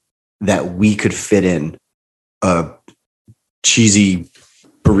brain that we could fit in a cheesy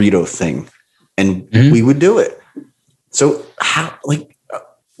burrito thing, and we would do it. So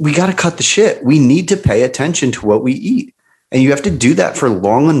we got to cut the shit. We need to pay attention to what we eat. And you have to do that for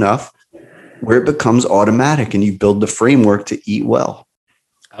long enough where it becomes automatic and you build the framework to eat well.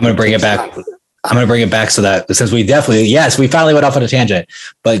 I'm going to bring it back. I'm going to bring it back so that since we we finally went off on a tangent,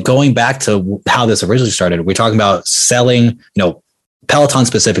 but going back to how this originally started, we're talking about selling, Peloton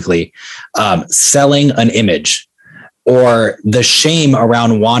specifically, selling an image, or the shame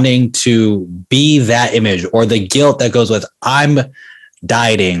around wanting to be that image, or the guilt that goes with I'm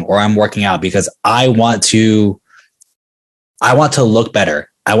dieting or I'm working out because I want to look better.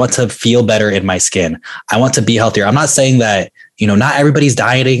 I want to feel better in my skin. I want to be healthier. I'm not saying that, not everybody's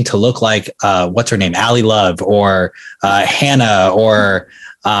dieting to look like, what's her name? Allie Love or Hannah or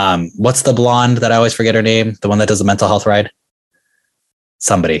what's the blonde that I always forget her name? The one that does the mental health ride?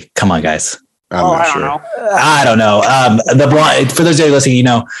 Somebody. Come on, guys. I'm not sure. I don't know. The blonde, for those of you listening,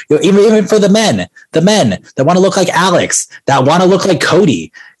 even for the men that want to look like Alex, that want to look like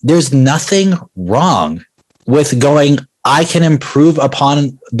Cody, there's nothing wrong with going, I can improve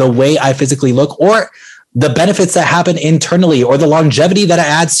upon the way I physically look, or the benefits that happen internally, or the longevity that it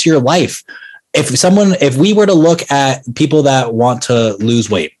adds to your life. If we were to look at people that want to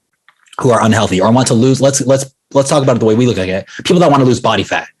lose weight, who are unhealthy, or want to lose, let's talk about it the way we look at it. People that want to lose body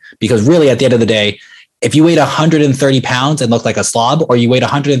fat, because really at the end of the day, if you weighed 130 pounds and looked like a slob, or you weighed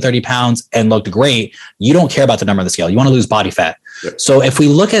 130 pounds and looked great, you don't care about the number on the scale. You want to lose body fat. Yep. So if we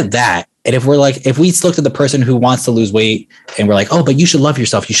look at that, and if we looked at the person who wants to lose weight and we're like, oh, but you should love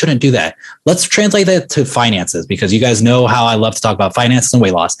yourself, you shouldn't do that. Let's translate that to finances, because you guys know how I love to talk about finances and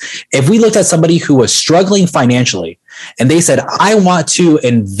weight loss. If we looked at somebody who was struggling financially and they said, I want to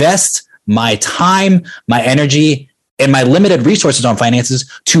invest my time, my energy and my limited resources on finances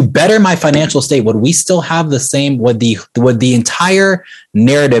to better my financial state, would we still have the same, would the entire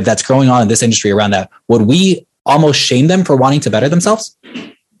narrative that's going on in this industry around that, would we almost shame them for wanting to better themselves?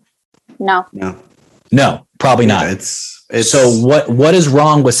 No, probably not. It's so what is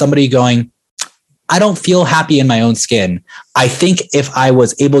wrong with somebody going, I don't feel happy in my own skin. I think if I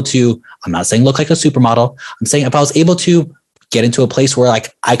was able to, I'm not saying look like a supermodel. I'm saying if I was able to get into a place where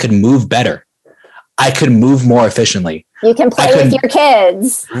like I could move better, I could move more efficiently. You can play with your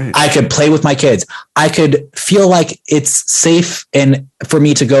kids. I could play with my kids. I could feel like it's safe and for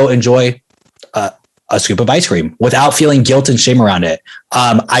me to go enjoy a scoop of ice cream without feeling guilt and shame around it.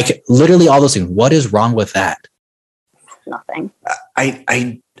 I could literally all those things. What is wrong with that? Nothing.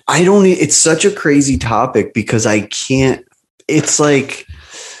 I don't, it's such a crazy topic because I can't, it's like,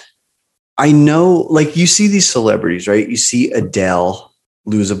 I know, like you see these celebrities, right? You see Adele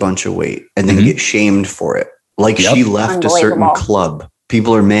lose a bunch of weight and then get shamed for it. Like she left a certain club.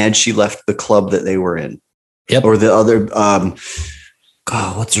 People are mad she left the club that they were in. Yep. Or the other, God,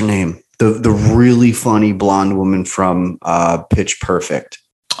 what's her name? The really funny blonde woman from Pitch Perfect.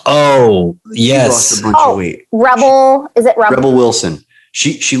 Oh, yes. She lost a bunch of weight. Rebel, is it Rebel? Rebel Wilson.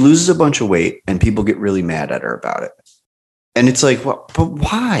 She loses a bunch of weight and people get really mad at her about it. And it's like, well, but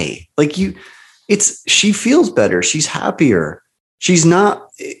why? Like she feels better. She's happier. She's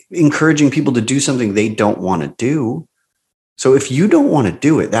not encouraging people to do something they don't want to do. So if you don't want to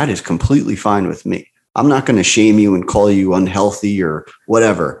do it, that is completely fine with me. I'm not going to shame you and call you unhealthy or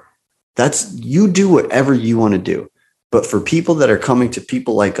whatever. You do whatever you want to do. But for people that are coming to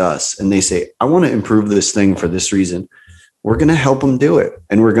people like us and they say, I want to improve this thing for this reason, we're going to help them do it.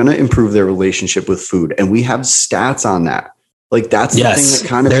 And we're going to improve their relationship with food. And we have stats on that. Like that's the thing that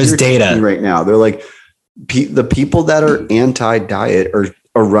kind of there's data right now. They're like the people that are anti-diet are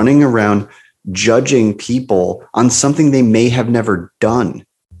running around judging people on something they may have never done,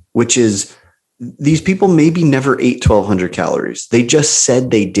 which is these people maybe never ate 1,200 calories. They just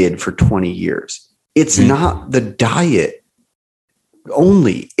said they did for 20 years. It's not the diet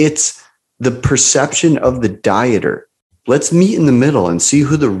only. It's the perception of the dieter. Let's meet in the middle and see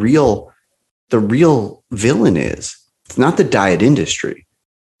who the real villain is. It's not the diet industry.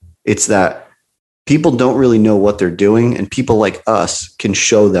 It's that people don't really know what they're doing, and people like us can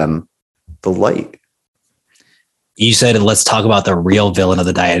show them the light. You said, let's talk about the real villain of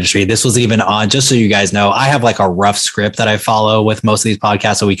the diet industry. This was even on, just so you guys know, I have like a rough script that I follow with most of these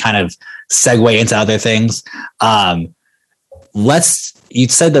podcasts. So we kind of segue into other things. You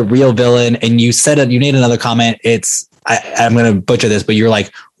said the real villain, and you said you made another comment. I'm going to butcher this, but you're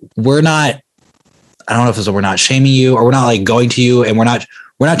like, I don't know if it's we're not shaming you or we're not like going to you, and we're not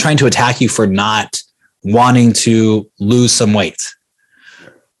trying to attack you for not wanting to lose some weight.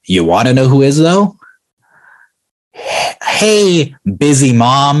 You want to know who is though? Hey, busy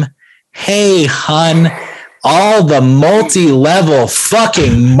mom. Hey, hun. All the multi-level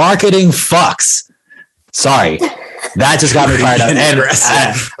fucking marketing fucks. Sorry. That just got me fired up. And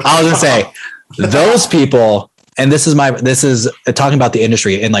I was going to say, those people, and this is talking about the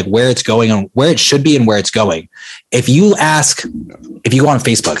industry and like where it's going and where it should be and where it's going. If you go on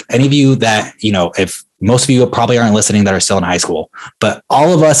Facebook, any of you that, if most of you probably aren't listening that are still in high school, but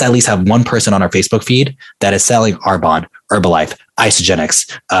all of us at least have one person on our Facebook feed that is selling Arbonne, Herbalife,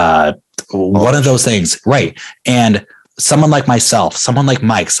 Isagenix, one of those things. Right. And someone like myself, someone like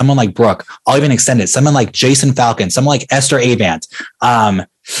Mike, someone like Brooke, I'll even extend it. Someone like Jason Falcon, someone like Esther Avant. I'm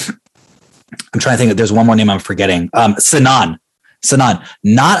trying to think that there's one more name I'm forgetting. Sinan,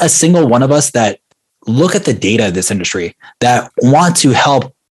 not a single one of us that look at the data of this industry that want to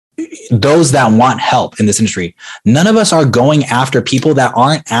help those that want help in this industry. None of us are going after people that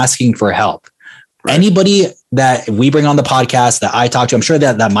aren't asking for help. Right. Anybody that we bring on the podcast that I talk to, I'm sure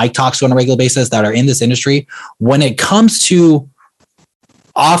that Mike talks to on a regular basis that are in this industry, when it comes to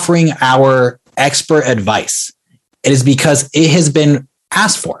offering our expert advice, it is because it has been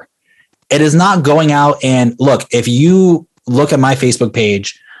asked for. It is not going out and look, if you look at my Facebook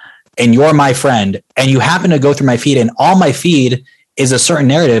page and you're my friend and you happen to go through my feed and all my feed is a certain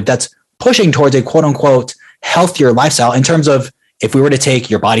narrative that's pushing towards a quote unquote healthier lifestyle in terms of if we were to take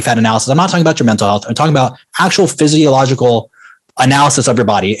your body fat analysis, I'm not talking about your mental health. I'm talking about actual physiological analysis of your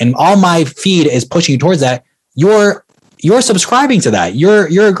body. And all my feed is pushing you towards that. You're subscribing to that.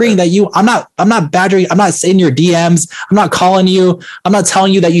 You're agreeing that I'm not badgering. I'm not in your DMs. I'm not calling you. I'm not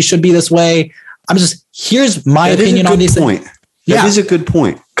telling you that you should be this way. I'm just, here's my opinion on these things. That is a good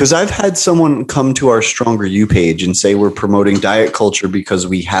point. Because I've had someone come to our Stronger You page and say we're promoting diet culture because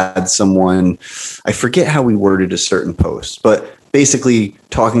we had someone, I forget how we worded a certain post, but basically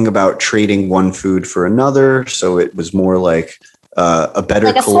talking about trading one food for another. So it was more like a better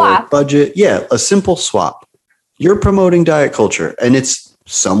like a caloric swap. budget. Yeah, a simple swap. You're promoting diet culture, and it's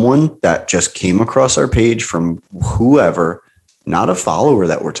someone that just came across our page from whoever, not a follower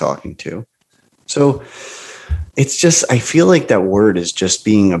that we're talking to. So it's just, I feel like that word is just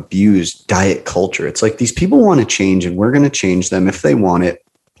being abused, diet culture. It's like these people want to change, and we're going to change them if they want it.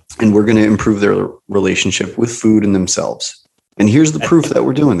 And we're going to improve their relationship with food and themselves. And here's the proof that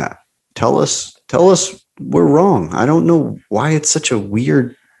we're doing that. Tell us we're wrong. I don't know why it's such a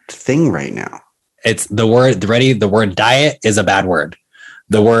weird thing right now. It's the word the word diet is a bad word.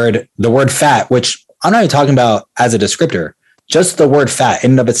 The word fat, which I'm not even talking about as a descriptor, just the word fat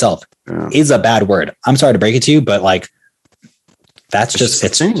in and of itself is a bad word. I'm sorry to break it to you, but like that's just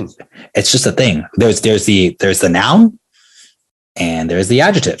it's just a thing. There's the noun and there's the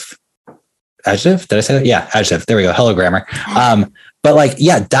adjective. Adjective? Did I say that? Yeah, adjective. There we go. Hello, grammar. But like,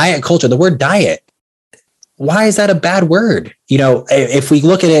 yeah, diet culture, the word diet. Why is that a bad word? You know, if we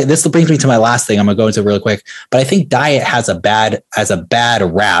look at it, this brings me to my last thing I'm going to go into really quick, but I think diet has a bad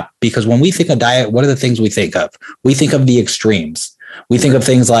rap, because when we think of diet, what are the things we think of? We think of the extremes. We think of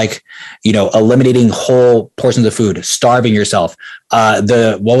things like, you know, eliminating whole portions of food, starving yourself. What's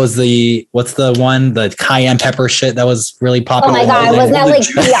the one, the cayenne pepper shit that was really popular? Oh my God. Wasn't that like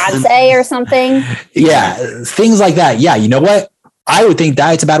Beyonce or something? Yeah. Things like that. Yeah. You know what? I would think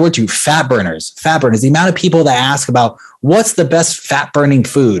diet's a bad word too. Fat burners, the amount of people that ask about what's the best fat burning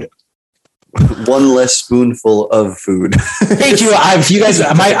food. One less spoonful of food. Thank you. I feel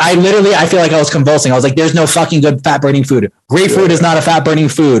like I was convulsing. I was like, there's no fucking good fat burning food. Grapefruit is not a fat burning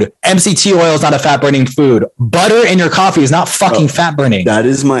food. MCT oil is not a fat burning food. Butter in your coffee is not fucking fat burning. That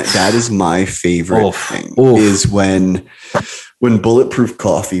is my favorite thing. Is when bulletproof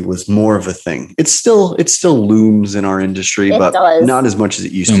coffee was more of a thing. It still looms in our industry, but not as much as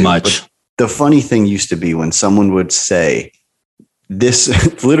it used to. But the funny thing used to be when someone would say, this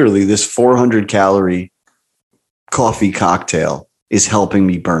 400 calorie coffee cocktail is helping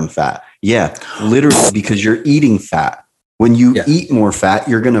me burn fat. Yeah, literally, because you're eating fat. When you eat more fat,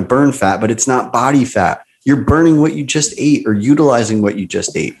 you're going to burn fat, but it's not body fat. You're burning what you just ate or utilizing what you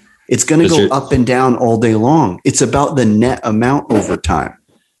just ate. It's going to go up and down all day long. It's about the net amount over time.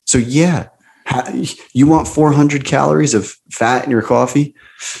 So yeah, you want 400 calories of fat in your coffee?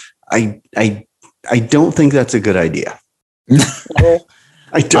 I don't think that's a good idea.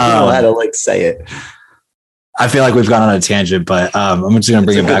 I don't know how to say it. I feel like we've gone on a tangent, but I'm just going to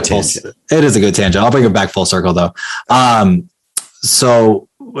bring it back full. It is a good tangent. I'll bring it back full circle though. So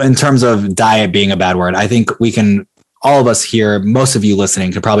in terms of diet being a bad word, I think we can, all of us here, most of you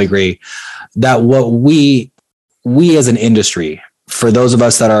listening could probably agree that what we as an industry, for those of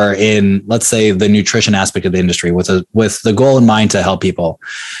us that are in, let's say, the nutrition aspect of the industry with the goal in mind to help people,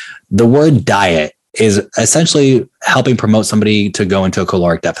 the word diet is essentially helping promote somebody to go into a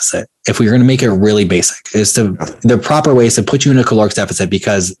caloric deficit. If we're going to make it really basic, the proper way is to put you in a caloric deficit,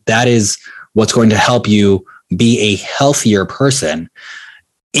 because that is what's going to help you be a healthier person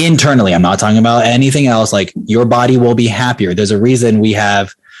internally. I'm not talking about anything else. Like, your body will be happier. There's a reason we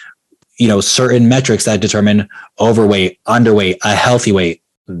have, certain metrics that determine overweight, underweight, a healthy weight.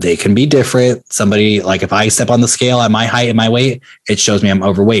 They can be different. Somebody, like, if I step on the scale at my height and my weight, it shows me I'm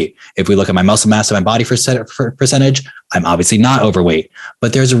overweight. If we look at my muscle mass and my body percentage, I'm obviously not overweight.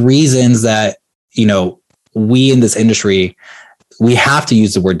 But there's reasons that, we in this industry, we have to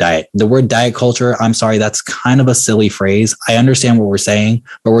use the word diet. The word diet culture, I'm sorry, that's kind of a silly phrase. I understand what we're saying,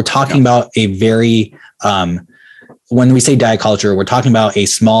 but we're talking about a very, when we say diet culture, we're talking about a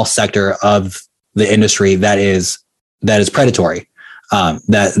small sector of the industry that is predatory.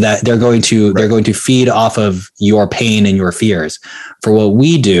 That they're going to feed off of your pain and your fears. For what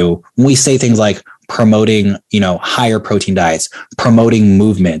we do, when we say things like promoting, higher protein diets, promoting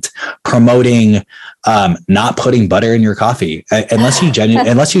movement, promoting not putting butter in your coffee, unless you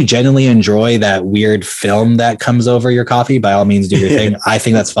genuinely enjoy that weird film that comes over your coffee, by all means do your thing. I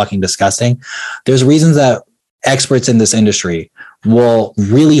think that's fucking disgusting. There's reasons that experts in this industry will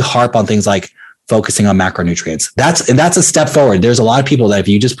really harp on things like focusing on macronutrients. That's a step forward. There's a lot of people that if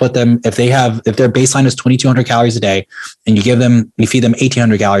you just put them, if their baseline is 2,200 calories a day and you feed them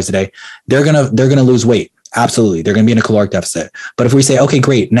 1,800 calories a day, they're going to lose weight. Absolutely. They're going to be in a caloric deficit. But if we say, okay,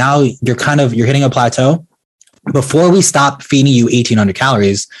 great. Now you're hitting a plateau. Before we stop feeding you 1,800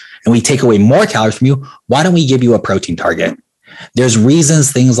 calories and we take away more calories from you, why don't we give you a protein target? There's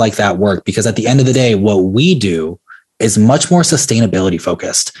reasons things like that work, because at the end of the day, what we do is much more sustainability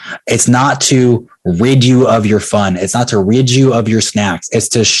focused. It's not to rid you of your fun. It's not to rid you of your snacks. It's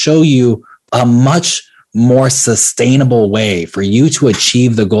to show you a much more sustainable way for you to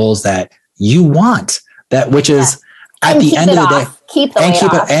achieve the goals that you want, which is at the end of the day, keep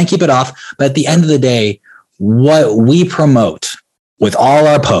it off. But at the end of the day, what we promote with all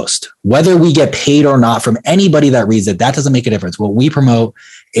our posts, whether we get paid or not from anybody that reads it, that doesn't make a difference. What we promote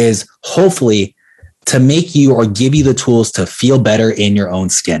is hopefully to make you or give you the tools to feel better in your own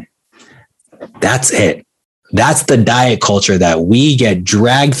skin. That's it. That's the diet culture that we get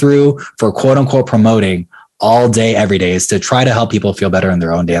dragged through for quote unquote promoting all day, every day, is to try to help people feel better in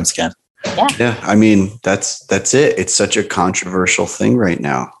their own damn skin. Yeah. I mean, that's it. It's such a controversial thing right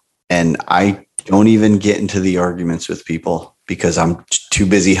now. And I don't even get into the arguments with people because I'm too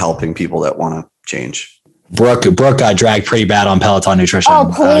busy helping people that want to change. Brooke got dragged pretty bad on Peloton Nutrition. Oh,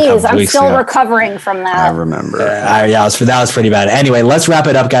 please. I'm still recovering from that. I remember. That was pretty bad. Anyway, let's wrap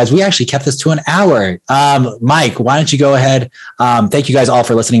it up, guys. We actually kept this to an hour. Mike, why don't you go ahead? Thank you guys all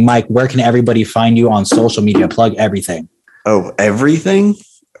for listening. Mike, where can everybody find you on social media? Plug everything. Oh, everything?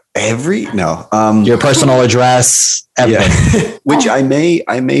 Your personal address, everything. Yeah. Which I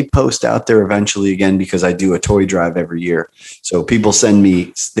may post out there eventually again, because I do a toy drive every year. So people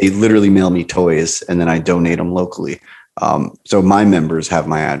they literally mail me toys and then I donate them locally. So my members have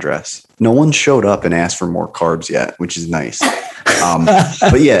my address. No one showed up and asked for more carbs yet, which is nice.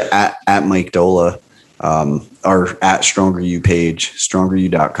 But yeah, at Mike Dola, or at Stronger You page,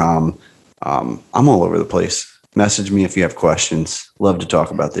 strongeryou.com. I'm all over the place. Message me if you have questions. Love to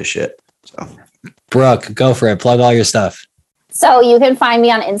talk about this shit. So, Brooke, go for it. Plug all your stuff. So you can find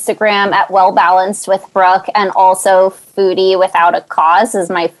me on Instagram at Well Balanced with Brooke, and also Foodie Without a Cause is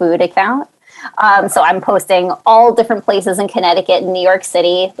my food account. So I'm posting all different places in Connecticut and New York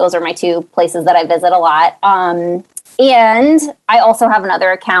City. Those are my two places that I visit a lot. And I also have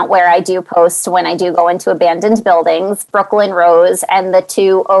another account where I do post when I do go into abandoned buildings, Brooklyn Rose, and the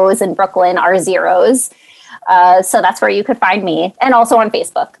 2 O's in Brooklyn are zeros. So that's where you could find me, and also on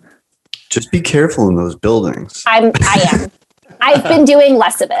Facebook. Just be careful in those buildings. I am. I've been doing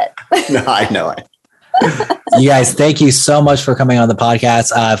less of it. No, I know. You guys, thank you so much for coming on the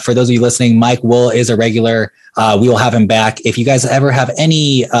podcast. For those of you listening, Mike Will is a regular. We will have him back. If you guys ever have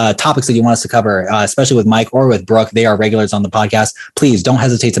any topics that you want us to cover, especially with Mike or with Brooke, they are regulars on the podcast. Please don't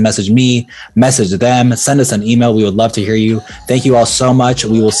hesitate to message me, message them, send us an email. We would love to hear you. Thank you all so much.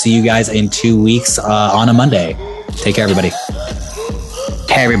 We will see you guys in 2 weeks on a Monday. Take care, everybody.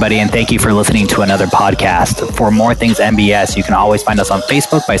 Hey, everybody, and thank you for listening to another podcast. For more things MBS, you can always find us on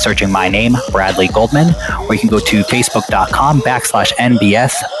Facebook by searching my name, Bradley Goldman, or you can go to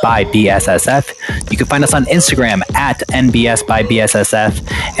facebook.com/NBS by BSSF. You can find us on Instagram at NBS by BSSF.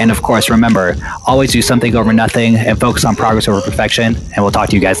 And of course, remember, always do something over nothing and focus on progress over perfection. And we'll talk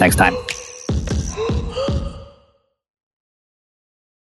to you guys next time.